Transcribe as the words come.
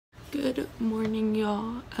Good morning,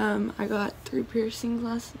 y'all. I got 3 piercings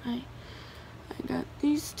last night. I got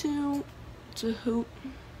these 2 to hoop.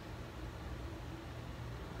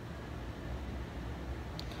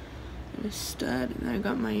 And a stud, and I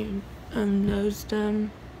got my nose done.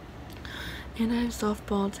 And I have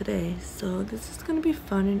softball today, so this is gonna be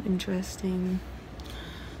fun and interesting.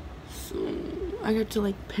 So I got to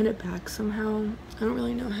like pin it back somehow. I don't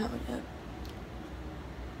really know how yet.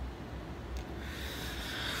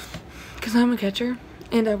 Cause I'm a catcher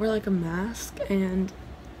and I wear like a mask, and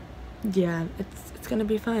yeah, it's gonna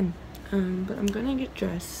be fun. But I'm gonna get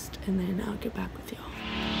dressed and then I'll get back with y'all.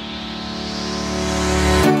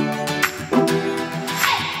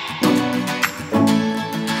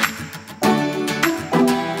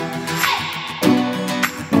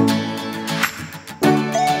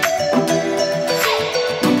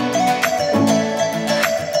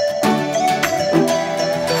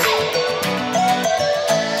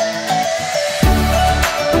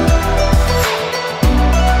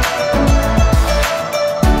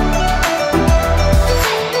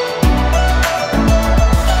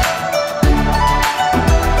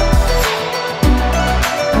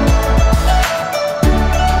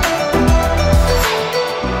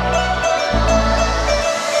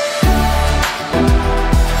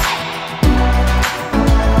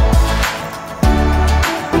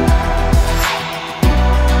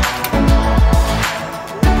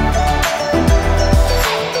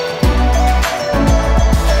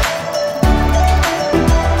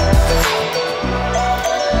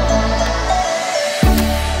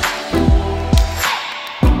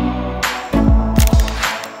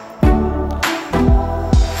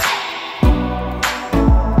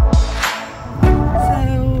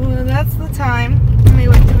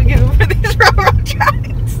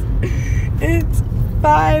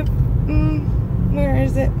 Where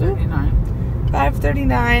is it?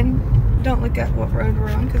 5:39. Don't look at what road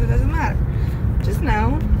we're on because it doesn't matter. Just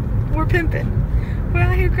know we're pimping. We're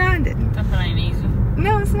out here grinding. Pimping ain't easy.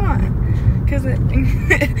 No, it's not. Because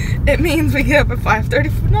it means we get up at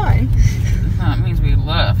 5:39. No, it means we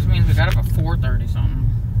left. It means we got up at 4:30 something.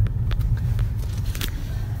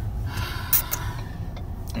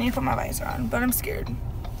 I need to put my visor on, but I'm scared.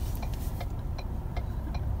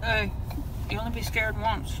 Hey, you only be scared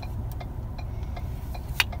once.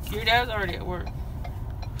 Your dad's already at work.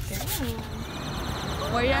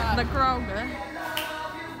 Well, yeah, the Kroger.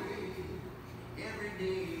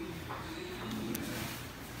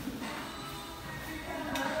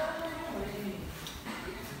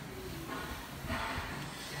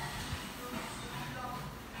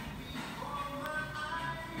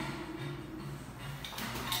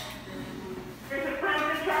 There's a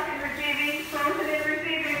frozen truck and receiving, frozen and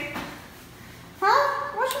receiving. Huh?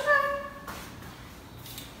 What's your name?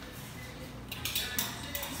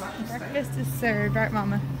 Breakfast is served, right,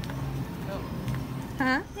 Mama?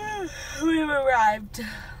 Huh? We've arrived.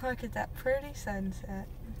 Look at that pretty sunset.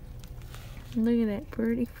 Look at that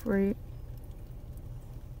pretty fruit.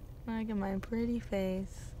 Look at my pretty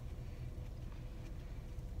face.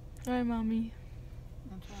 Hi, Mommy.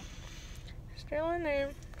 Still in there.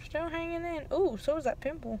 Still hanging in. Ooh, so is that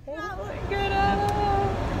pimple. Oh, look at that.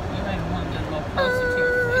 You ain't one good little pussy to your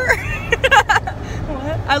face.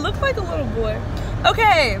 What? I look like a little boy.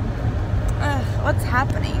 Okay. What's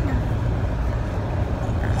happening?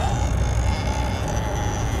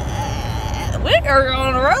 We are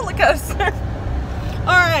on a roller coaster.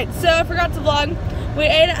 Alright, so I forgot to vlog. We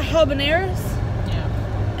ate at Habaneros. Yeah.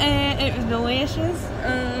 And it was delicious.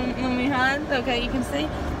 Let me hide. Okay, you can see.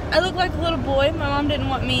 I look like a little boy. My mom didn't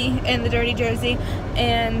want me in the dirty jersey.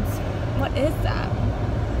 And what is that?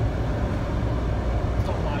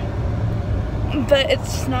 Don't lie. But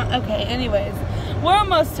it's not okay. Anyways, we're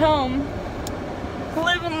almost home.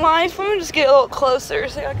 Living life. Let me just get a little closer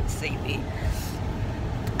so y'all can see me.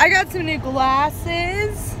 I got some new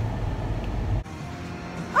glasses.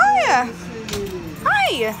 Oh yeah.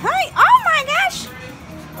 Hi. Hi. Oh my gosh.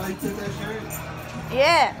 Oh, you took that shirt?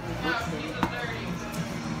 Yeah.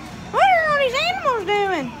 What are all these animals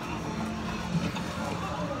doing?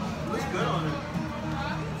 Looks good on her.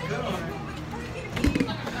 Good on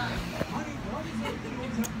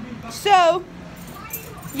her. So,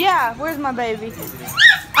 yeah, where's my baby?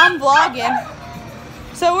 I'm vlogging.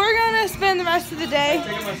 So we're gonna spend the rest of the day.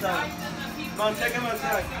 Take him outside. Come on, take him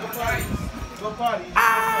outside. Go potty. Go potty.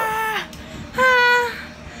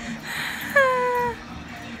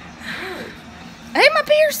 Hey, my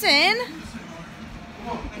piercing.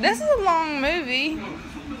 This is a long movie.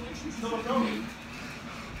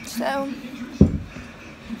 So,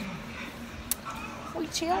 we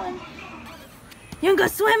chilling. You wanna go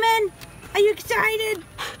swimming? Are you excited?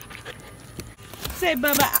 Say,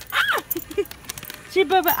 Bubba, ah! Say,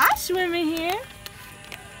 Bubba, I swim in here.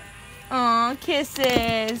 Aw,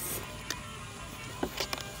 kisses.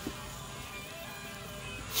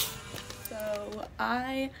 So,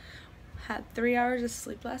 I had 3 hours of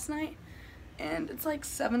sleep last night, and it's like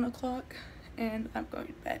 7 o'clock, and I'm going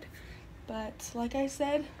to bed. But, like I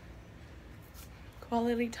said,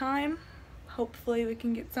 quality time. Hopefully we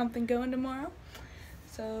can get something going tomorrow.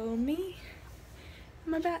 So, me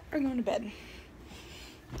and my bat are going to bed.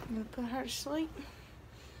 I'm gonna put her to sleep.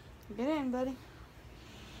 Get in, buddy.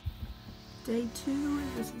 Day 2.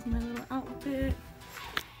 This is my little outfit.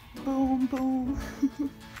 Boom, boom.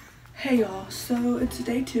 Hey y'all, so it's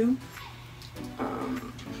day 2. I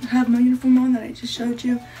have my uniform on that I just showed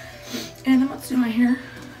you, and I'm about to do my hair.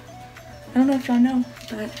 I don't know if y'all know,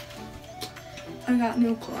 but I got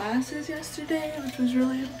new glasses yesterday, which was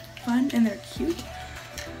really fun, and they're cute.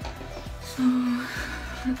 So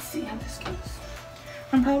let's see how this goes.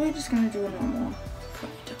 I'm probably just gonna do a normal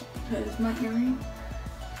ponytail because my earring.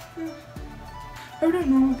 I would do a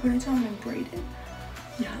normal ponytail and then braid it.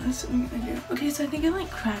 Yeah, that's what I'm gonna do. Okay, so I think I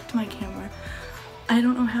like cracked my camera. I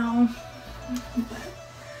don't know how, but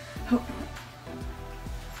hope not.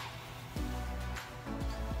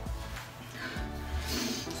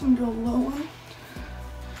 So I'm gonna do a low one,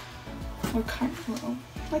 or kind of low,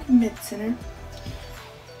 like mid-center.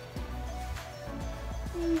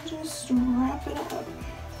 And just wrap it up.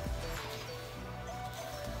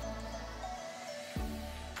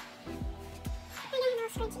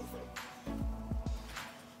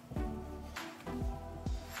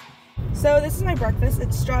 So this is my breakfast.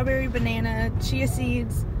 It's strawberry, banana, chia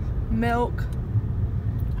seeds, milk,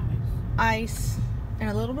 ice,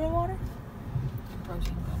 and a little bit of water.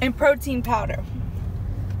 And protein powder.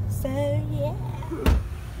 So yeah.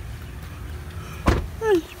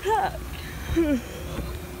 Let's pack.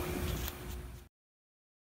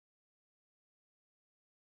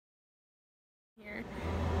 Here.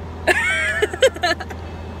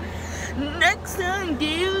 Next time,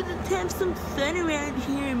 dude, let's have some fun around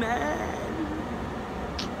here, man.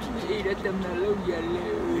 Eat up the mellow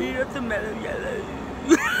yellow. Eat up the mellow yellow.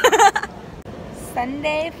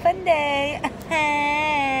 Sunday fun day.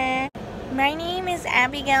 My name is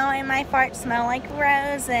Abigail and my farts smell like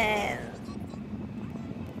roses.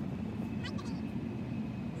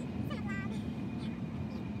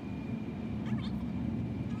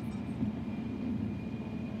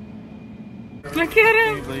 Look at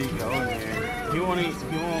him. You go in there. You want to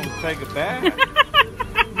take a bath?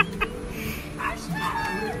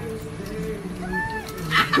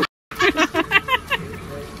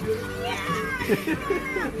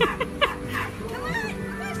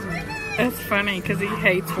 That's funny because he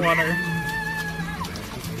hates water.